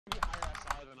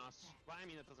Moss. Well, I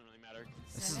mean, it doesn't really matter.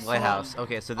 This is Lighthouse.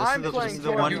 Okay, so this is the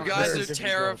Torrent. one. You guys this are is,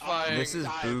 terrifying. this is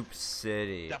Boop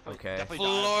City. Definitely, Okay. definitely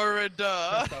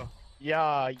Florida.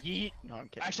 Yeah, yeet. No, I'm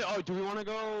kidding. Actually, oh, do we want to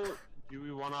go? Do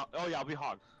we want to? Oh yeah, I'll be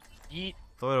hog. Yeet.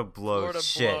 Florida blows. Florida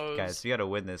Shit, blows. guys, we gotta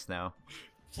win this now.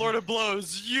 Florida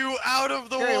blows you out of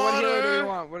the Okay, what healer do we water.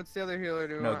 want? What's the other healer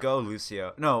do we No, want? go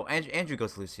Lucio. No, Andrew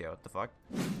goes Lucio. What the fuck?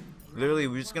 Literally,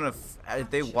 we're just gonna. If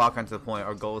they walk onto the point,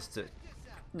 our goal is to.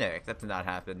 Nick, that did not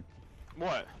happen.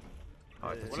 What? Oh,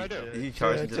 What'd I do? Did you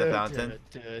charge into the fountain?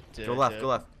 Go left, go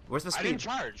left. Where's the I didn't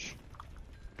speed? charge.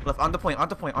 Left, on the point, on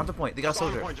the point, on the point. They got a Just on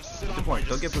soldier. point, just sit on Good point. point.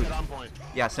 Just Don't get sit booed. on point.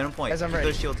 Yeah, send him point. Guys, I'm Keep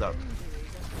ready. their shields up.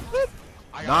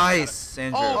 I got Nice,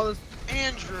 Andrew. Oh,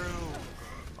 Andrew.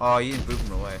 Oh, you didn't boot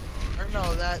him away. Or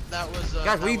no, that was.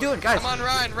 Guys, what are you doing, guys? Come on,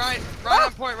 Ryan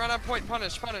on point,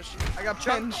 punish. I got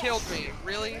Chuck pinned. killed me.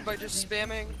 Really? By just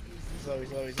spamming? He's low,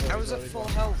 he's low, he's low. I was at full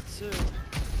health too.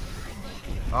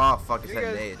 Oh, fuck, it's You that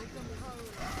guys- nade.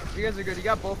 You guys are good. You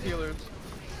got both healers.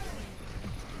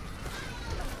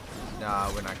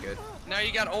 Nah, we're not good. Now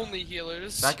you got only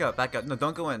healers. Back up, back up. No,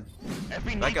 don't go in. If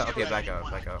we Back need up, to, okay, at back any up,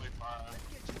 point, back up.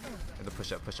 it's Have to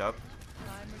push up, push up.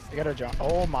 I gotta jump.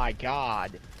 Oh my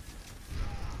god.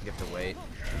 You have to wait.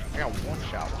 I got one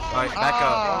shot. Alright, back up.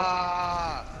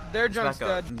 Ah. Their Just junk's back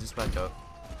up. dead. Just back up.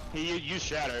 He used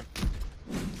shatter.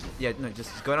 Yeah, no,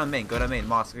 just go down main, go down main.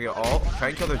 Moss, we all try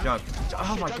and kill their junk.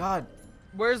 Oh my god.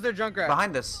 Where's their junk at?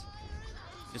 Behind us.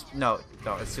 Just, no,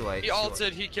 it's too late. He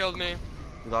ulted, he killed me.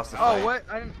 We lost the fight. Oh, what?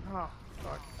 I didn't. Oh,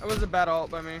 fuck. That was a bad ult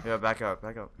by me. Yeah, back up,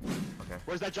 back up. Okay.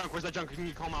 Where's that junk? Where's that junk? Can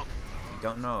you call him out?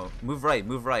 Don't know. Move right,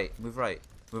 move right, move right.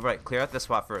 Move right. Clear out this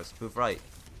spot first. Move right.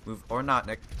 Move, or not,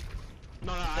 Nick.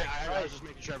 No, I was just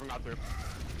making sure everyone got through.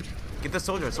 Get the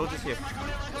soldier. Soldier's here.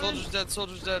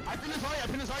 Soldier's dead. I pinned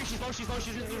this Zarya, she's low,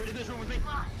 she's in this room with me.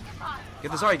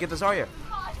 Get the Zarya, get the Zarya.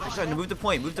 Actually, move the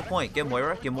point, move the point. Get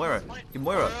Moira, get Moira. Get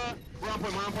Moira. We're on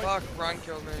point, we're on point. Fuck, Ryan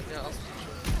killed me. Yeah,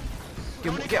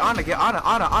 Get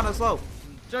Anna's low.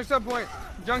 Junk's on point.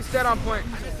 Junk's dead on point.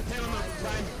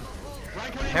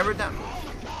 Ryan, come in. Hammer it down.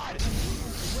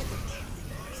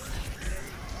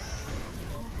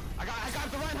 I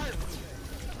got the Reinhardt.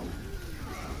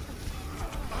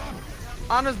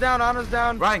 Anna's down. Anna's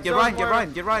down. Ryan, get So Ryan, is get Moira.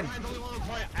 Ryan, get Ryan. Ryan's only one on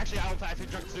point. Actually, I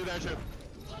think junk's through there too.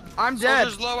 I'm dead.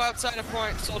 Soldier's low outside of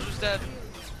point. Soldier's dead.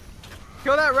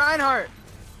 Kill that Reinhardt.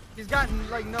 He's got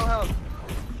like no health.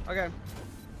 Okay.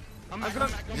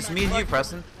 Just me and you,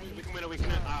 Preston. We can win it, we can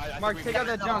win it. I think Mark, we take can.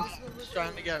 out that junk. Just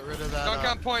trying to get rid of that. Junk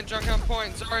on point.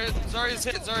 Zarya's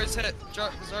hit.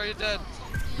 Zarya dead.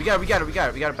 We got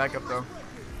it back up though.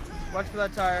 Watch for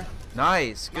that tire.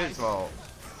 Nice, good ball.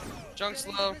 Junk's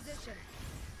low.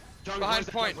 Junk, Behind where's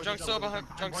the point. where's Junk's the low junk? behind.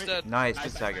 Junk's Point? dead. Nice,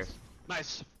 good stagger.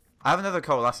 Nice. I have another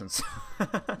coalescence.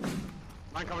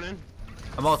 Ryan coming in.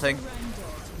 I'm ulting.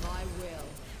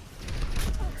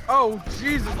 Oh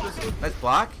Jesus! Nice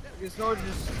block. This soldier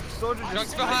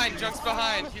Junk's behind.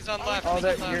 He's on left. Oh, He's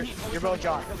on left. you're both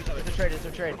John. It's a trade, it's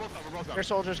a trade. We're both Their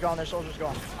soldier's gone, their soldier's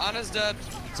gone. Anna's dead.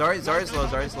 Zarya's low,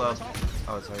 Zarya's low.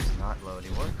 Oh, Zarya's not low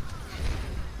anymore.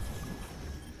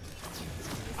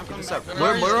 I'm Get coming this back. up.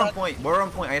 We're on point. We're on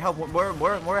point. I need help.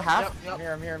 We're half. I'm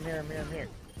here.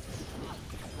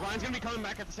 Ryan's gonna be coming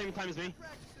back at the same time as me.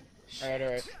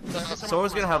 Alright.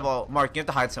 Soldier's gonna have all. Mark, you have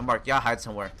to hide some. Mark, yeah, hide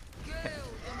somewhere.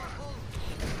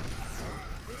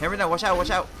 Hammer down. Watch out.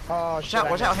 Oh, Watch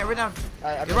out. Hammer down.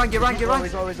 Get Run.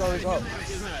 He's low.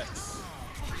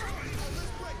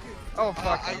 Oh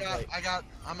fuck.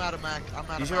 I'm out of Mac.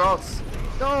 Use your ults.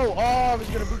 No! Oh, I was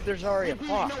gonna boot their Zarya. No,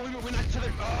 Fuck. we're not each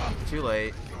other. Too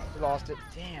late. We lost it.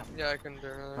 Damn. Yeah, I couldn't do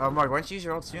it. Mark, why don't you use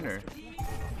your ult sooner?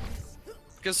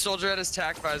 Because Soldier had his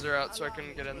tac visor out, so I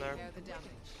couldn't get in there.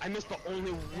 I missed the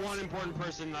only one important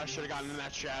person that should have gotten in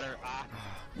that shatter.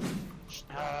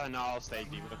 No, I'll stay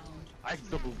D.Va. I can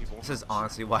still move people. This is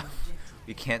honestly why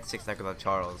we can't 6-stack without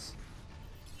Charles.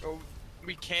 Oh,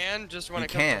 we can, just when We it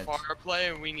comes can't. to far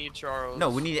play, we need Charles.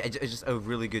 No, we need just a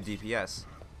really good DPS.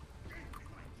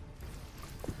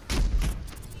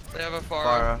 They have a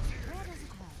Pharah. Farah.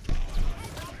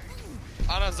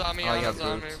 Anna's on me, Oh, you Anna's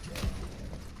have on me. boots.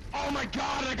 Oh my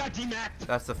god, I got demacked!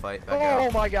 That's the fight. Back Oh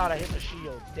up. my god, I hit the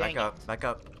shield. Dang Back up. Back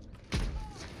up. There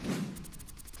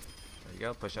you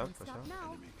go. Push up.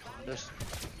 There's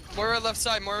Moira left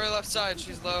side,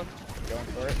 she's low. Going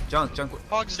for it. Junk.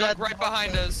 Hog's dead right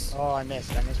behind us. Oh, I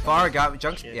missed. Farah got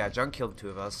Junk. Shit. Yeah, Junk killed 2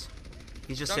 of us.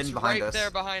 He's just Junk's sitting behind right us.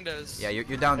 there behind us. Yeah, you're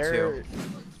down 2. They're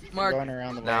Mark. going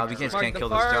around the Nah, way. we can't Mark, the kill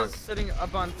this Pharah's junk. sitting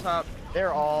up on top.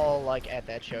 They're all like at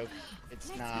that choke.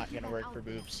 It's not gonna work for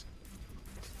boobs.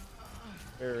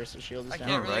 Orisa's shield is I down.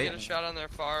 can't really right. get a shot on their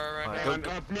far right Alright,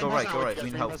 now. go right. We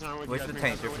need help. Wait for the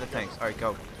tanks. Wait for the tanks. Alright,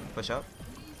 go. Push up.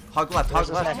 Hog left. Hog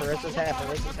Orisa's half. left. Orisa's half.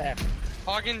 Orisa's half.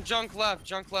 Hogging junk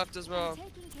left as well.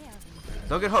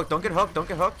 Don't get hooked. Don't get hooked. Don't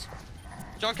get hooked.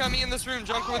 Junk on me in this room,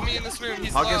 junk with me in this room.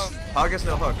 He's Hog low. is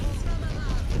no hook.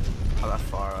 Oh, that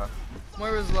Pharah.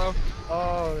 Moira's low.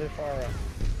 Oh, they're far up.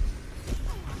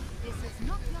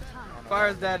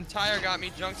 Fire's dead. Tire got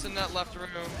me, junk's in that left room.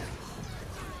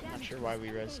 Not sure why we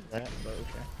risked that, but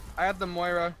okay. I have the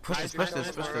Moira. Push this. Push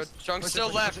this. Push this. Junk's still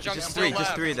left, junk's Just still three. left.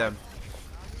 Just three of them.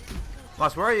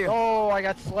 Moss, where are you? Oh, I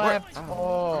got slapped. Where?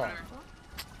 Oh.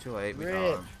 Too late. We Rip.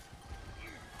 got him.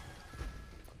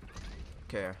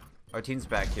 Okay. Our team's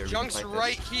back here. We can Junk's fight this.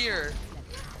 right here.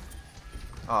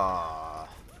 Aww.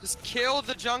 Just kill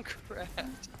the junk rat.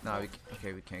 No,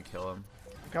 we can't kill him.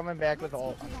 I'm coming back with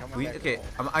ult. I'm coming back Okay,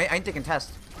 with ult. I ain't taking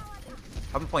test.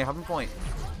 Hop on point.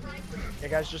 Yeah,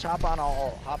 guys, just hop on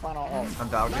all ult. Hop on all ult. I'm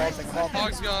down.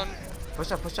 Hog's gone.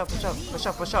 Push up.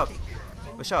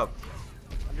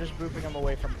 I'm just booping him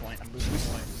away from point. I'm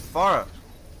booping point. Pharah.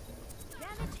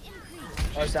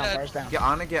 Fire's down, dead. fire's down. Get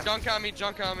on again. Junk on me,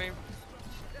 junk on me.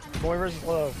 Moira's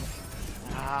low.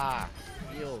 Ah,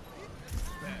 healed.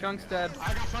 Junk's dead.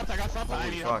 I got something. I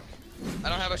Holy need fuck. I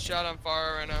don't have a shot on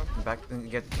fire right now. Back and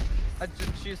get.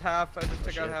 She's half. I just took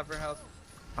out Shit. half her health.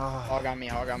 Oh. Hog on me.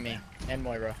 And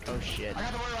Moira. Oh shit. I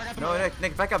got the word, I got the No, word.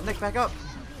 Nick, back up.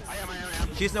 I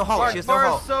am. She's no halt. She's no Fara's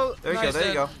halt. so There you nice.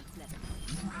 go.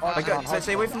 Hog's I down, got, Hog's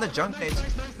stay away down. from the junk nades.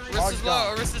 Orisa's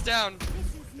low, Orisa's down.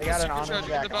 They got an Supercharge honor with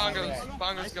back. the bongos.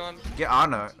 Bongo's gone. Get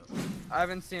Ana. I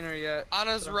haven't seen her yet.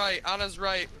 Anna's right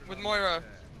with Moira.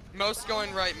 Most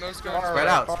going right, most going Far Spread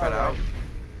right, out. far Spread out. right.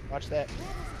 Watch that.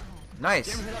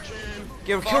 Nice.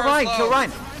 Kill Fara's Ryan. low. Kill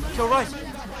Ryan.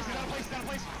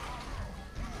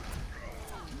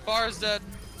 Far's dead.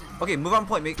 Okay, move on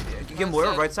point. Get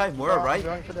Moira right side. Moira I'm right.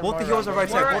 going for the Both the Moira. heroes are right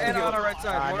side. Moira Both the and on heroes. our right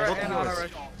side. Moira both and the on our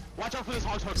heroes. right. Watch out for this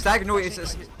hog's hook. Stagger. No, it's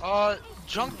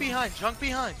Junk behind.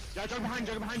 Yeah, jump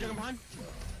behind.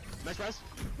 Nice press.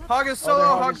 Hog is Oh, solo. their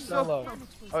hog Hog's is solo. solo.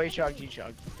 Oh, he chugged.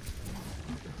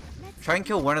 try and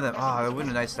kill one of them. Ah, that would have been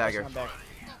a nice stagger. I'm back.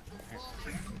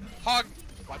 Hog,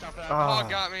 Watch out for that. Hog Ah.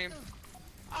 got me.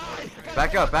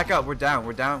 Back up. We're down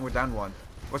one.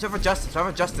 Watch out for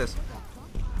Justice.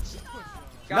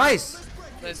 Got Nice.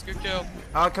 Nice, good kill.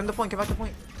 Come to point. Come back to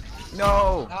point.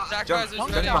 No. Jack Jump. Riser's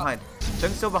Jump's ready. behind.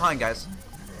 Jump's still behind, guys.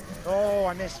 Oh,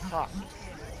 I missed. Fuck.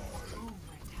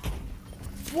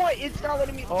 What? It's not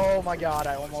letting me. Oh my god,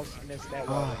 I almost missed that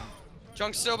one. Oh,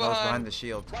 Junk's still that was behind behind. the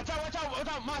shield. Watch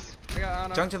out, Mus. I got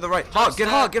Ana. Junk to the right. Hog. Get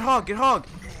Hog.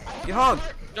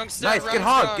 Junk's dead. Nice. Get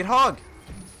Ryan's Hog.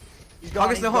 He's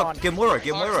Hog is he's no gone. hook. Get Moira.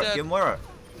 Hog's dead. Moira's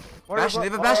Bastion. They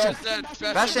have a low. Bastion. Dead.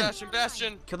 Bastion.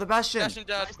 Bastion. Kill the Bastion. Bastion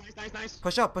dead. Nice.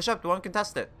 Push up. The one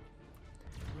contest it.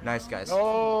 Nice, guys.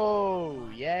 Oh,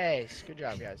 yes. Good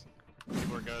job, guys.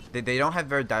 We're good. They don't have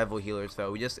very diveable healers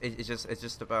though. It's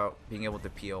just about being able to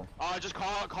peel. Just call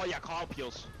out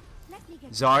peels.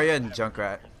 Zarya and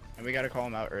Junkrat. And we gotta call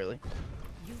him out early.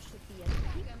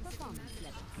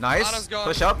 Nice. Ana's gone.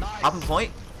 Push up. Hop on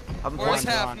point. Moira's Point.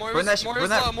 half. Bring that sh- bring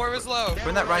that- Moira's low.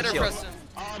 bring that Ryan Hit her, shield. Preston.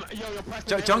 Yo,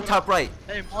 Preston. Junk top right.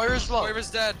 Hey, Moira's low. Moira's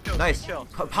dead. Nice.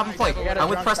 Hop on point. We gotta I'm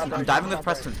with jump Preston. top I'm right, diving with jump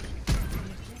top Preston.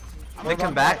 right. Nick,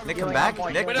 come back. Nick, Widow's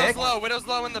Nick.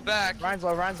 low in the back. Ryan's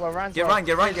low. Get Ryan.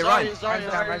 Ryan's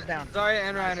down. Zarya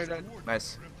and Ryan are dead.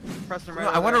 Nice. Preston No,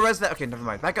 right I want to over res that. Okay, never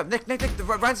mind. Back up. Nick.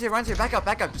 Ryan's here. Back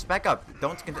up. Just back up.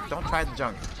 Don't try the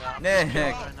junk.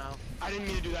 Nick. I didn't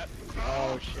mean to do that.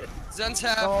 Oh, shit. Zen's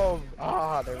half. Oh,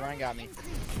 the Ryan got me.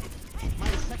 My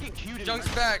second Q didn't Junk's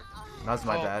work. back. That was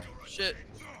my Oh, bad. Shit.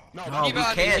 No, No, we Diva on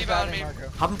me, can't. Diva on me.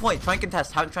 Hop on point. Try and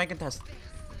contest. Hop on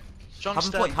Junk's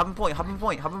point. dead. Hop on point. I'm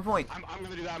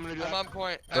gonna do that. I'm on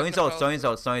point. I Don't have no ult.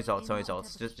 health. Don't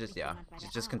ult.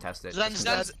 Just contest it.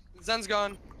 Zen's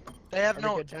gone. They have Are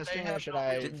no. we good testing or should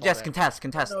I? fall Yes, back?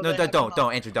 contest. No, No, they have don't,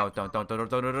 not. Andrew, don't.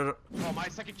 Oh, my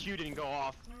second Q didn't go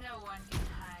off.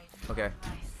 Okay.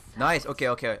 Nice. Okay.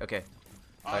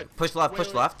 Alright, push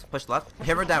left.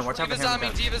 Hammer down. Watch out for Diva's on hammer me.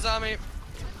 down. Diva's on me.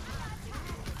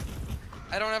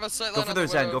 I don't have a sight Go line for on their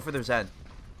the Zen. widow. Go for their Zen.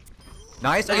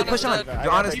 Nice. Okay, Ana's push on. dead.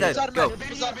 Your Ana's Diva's dead. Go.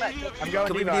 I'm going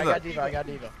Can we Diva. Diva? I got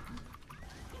Diva.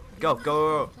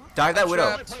 Go. Dive that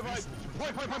widow. Trapped.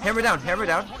 Hammer down.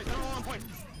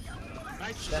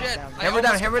 Shit. Hammer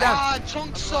down. Ah,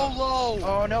 Junk's so low.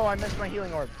 Oh no, I missed my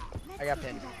healing orb. I got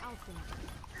pinned.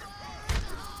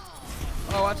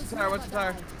 Oh, watch the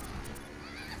tire.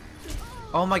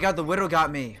 Oh my god, the widow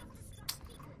got me.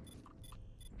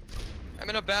 I'm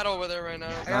in a battle with her right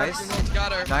now. Nice.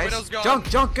 Got her. Nice. Widow's gone. Junk,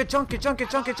 junk, good junk, good junk, good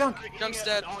junk, good junk. Junk's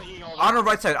dead. On the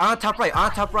right side, on the top right, on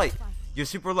the top right. You're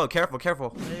super low. Careful,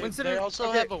 careful. Winston They is- also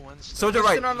okay. have a Winston. Soldier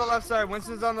Winston right. on the left side.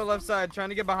 Winston's on the left side, trying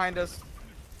to get behind us.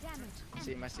 I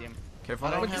see him, I see him. Careful.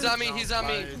 I don't He's have on me, jump. he's on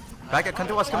me. Back it, come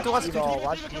to us, come to us. T-ball,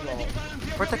 watch T-ball.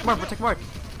 Protect Mark, protect Mark.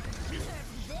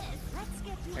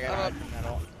 I got hide from that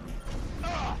ult.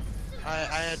 I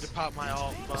had to pop my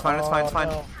ult. But It's fine, it's fine, it's fine.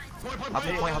 no. Hop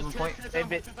on point, hop on point.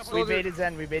 We baited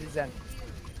Zen, we baited Zen.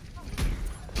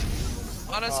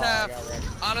 On us Oh, I half. got wrecked.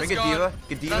 On us Bring a gone. diva,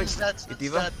 get diva, Junk's dead. get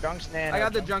diva. Junk's nan. I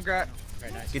got the Junkrat.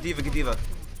 Very nice. Get diva, get diva.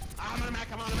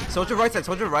 Soldier right side,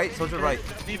 soldier right, soldier right.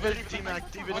 Diva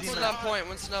D-Mac, Diva Winston on D-Mac. point,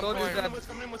 Winston on Soldier's point. dead. What's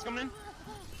coming in? What's coming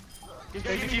in?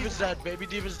 Baby Diva's dead, Baby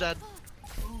Diva's dead.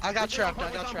 I got trapped,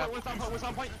 I got trapped. What's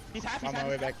on point? He's half, he's On my half.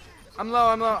 way back. I'm low,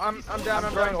 I'm low. I'm down,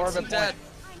 I'm throwing down. orbit Dead.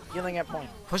 point. Healing at point.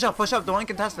 Push up, don't one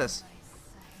contest this.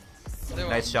 They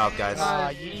won. Nice job, guys.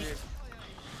 Yeet.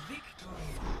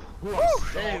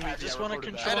 Hey, we just want to I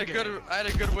control had a good, I had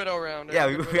a good widow round. Yeah,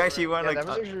 we actually won Yeah, a that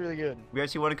was actually really good. we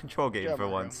actually won a control game Yeah, for bro.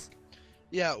 once.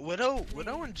 Yeah, Widow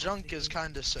and Junk is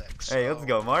kind of sick. Hey, let's so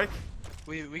go, Mark.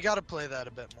 We gotta play that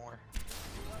a bit more.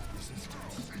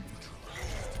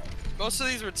 Most of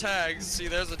these were tags. See,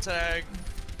 there's a tag.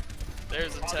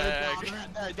 There's a tag.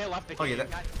 They left the Oh yeah, game.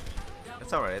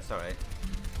 it's alright, it's alright.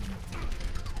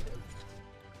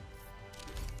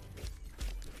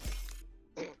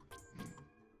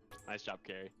 Nice job,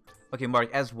 Carrie. Okay, Mark,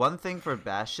 as one thing for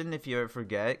Bastion, if you ever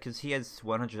forget, because he has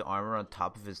 100 armor on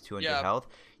top of his 200 Yeah. health,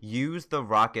 use the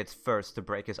rockets first to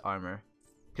break his armor.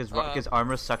 Because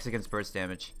armor sucks against burst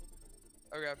damage.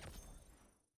 Okay.